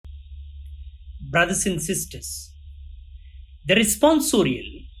brothers and sisters, the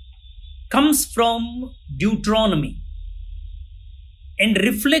responsorial comes from Deuteronomy and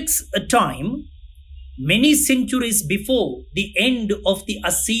reflects a time many centuries before the end of the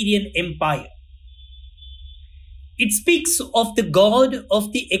Assyrian Empire. It speaks of the God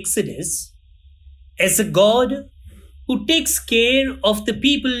of the Exodus as a God who takes care of the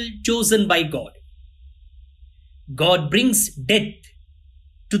people chosen by God. God brings death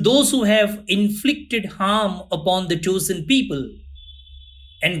to those who have inflicted harm upon the chosen people,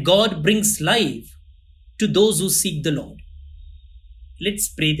 and God brings life to those who seek the Lord. Let's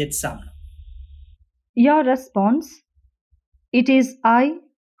pray that psalm now. Your response: It is I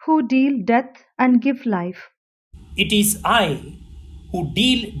who deal death and give life. It is I who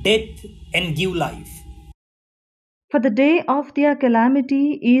deal death and give life. For the day of their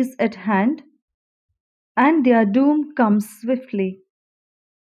calamity is at hand, and their doom comes swiftly.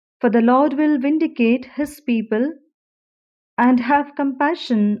 For the Lord will vindicate his people and have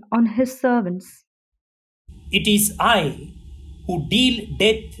compassion on his servants. It is I who deal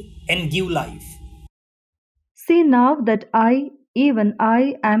death and give life. See now that I, even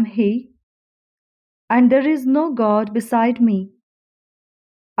I, am he, and there is no God beside me.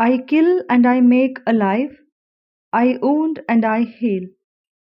 I kill and I make alive, I wound and I heal.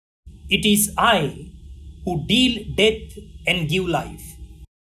 It is I who deal death and give life.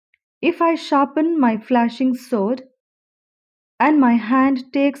 If I sharpen my flashing sword, and my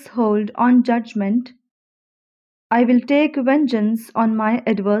hand takes hold on judgment, I will take vengeance on my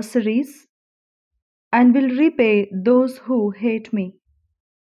adversaries, and will repay those who hate me.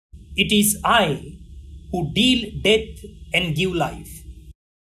 It is I who deal death and give life.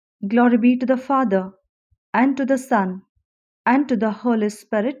 Glory be to the Father, and to the Son, and to the Holy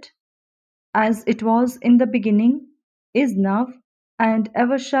Spirit, as it was in the beginning, is now, and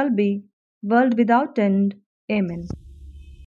ever shall be, world without end. Amen.